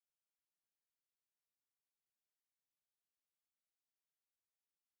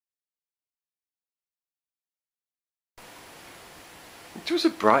It was a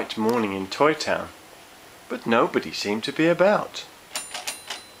bright morning in Toy Town, but nobody seemed to be about.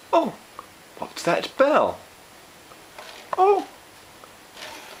 Oh, what's that bell? Oh,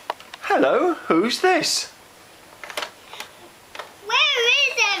 hello, who's this? Where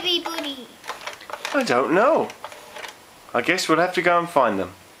is everybody? I don't know. I guess we'll have to go and find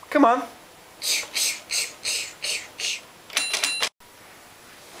them. Come on.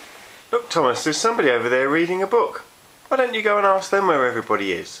 Look, Thomas, there's somebody over there reading a book. Why don't you go and ask them where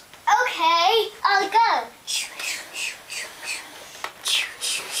everybody is? Okay, I'll go.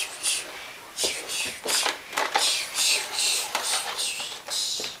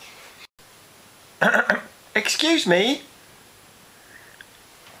 Excuse me?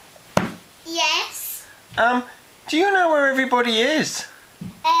 Yes? Do you know where everybody is?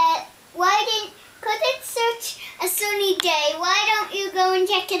 Cause it's such a sunny day, why don't you go and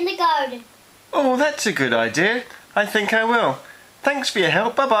check in the garden? Oh, that's a good idea. I think I will. Thanks for your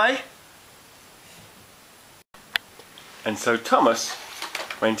help. Bye-bye. And so Thomas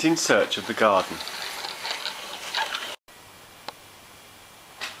went in search of the garden.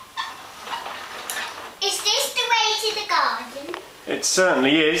 Is this the way to the garden? It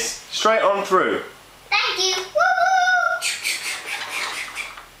certainly is. Straight on through. Thank you. Woo!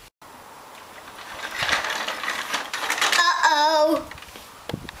 Uh-oh.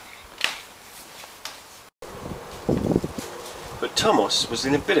 But Thomas was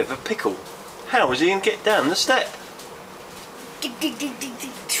in a bit of a pickle. How was he going to get down the step?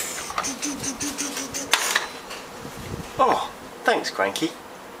 Oh, thanks, Cranky.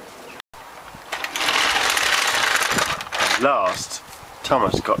 At last,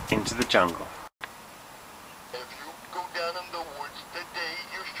 Thomas got into the jungle. If you go down in the woods today,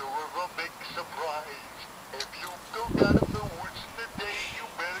 you're sure of a big surprise. If you go down in the woods today, you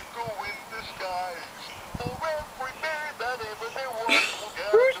better go in disguise. For every berry that ever there was,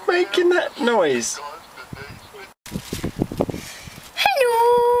 Who's making that noise?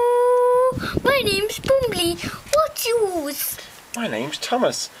 Hello! My name's Bumbly. What's yours? My name's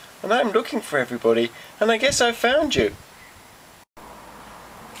Thomas, and I'm looking for everybody, and I guess I found you.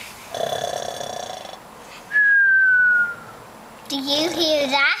 Do you hear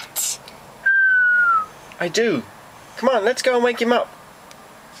that? I do. Come on, let's go and wake him up.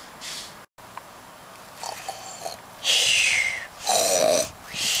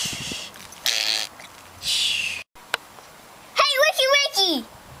 Hey, wakey!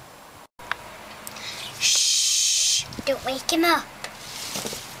 Shh! Don't wake him up.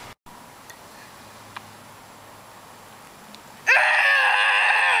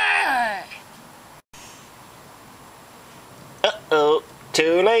 Uh-oh,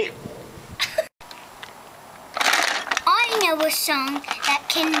 too late. I know a song that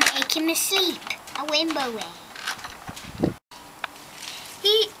can make him asleep. A Wimbo.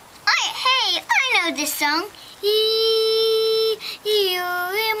 Hey, I know this song.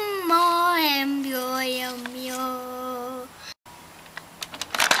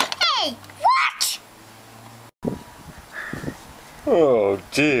 Hey, what? Oh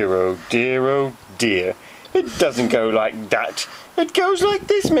dear, oh dear, oh dear. It doesn't go like that. It goes like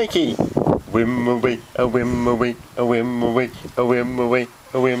this, Mickey. Whim away, a whim away, a whim away, a whim away,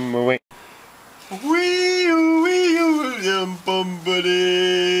 a whim away. Wee wee bumbity.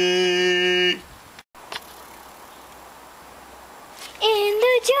 In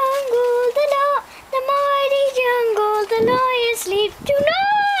the jungle, the mighty jungle, the lion sleeps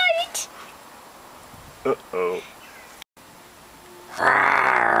tonight. Uh-oh.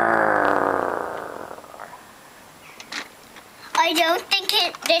 I don't think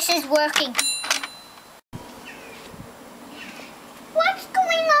this is working. What's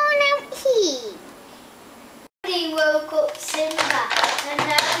going on out here? He woke up Simba and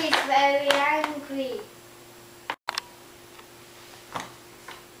now he's very angry.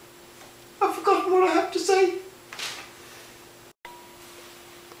 I've forgotten what I have to say.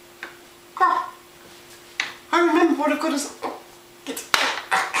 I remember what I've got to say.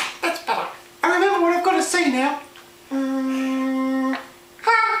 That's better. I remember what I've got to say now.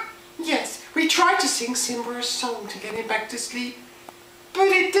 Yes, we tried to sing Simba a song to get him back to sleep, but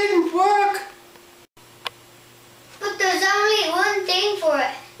it didn't work.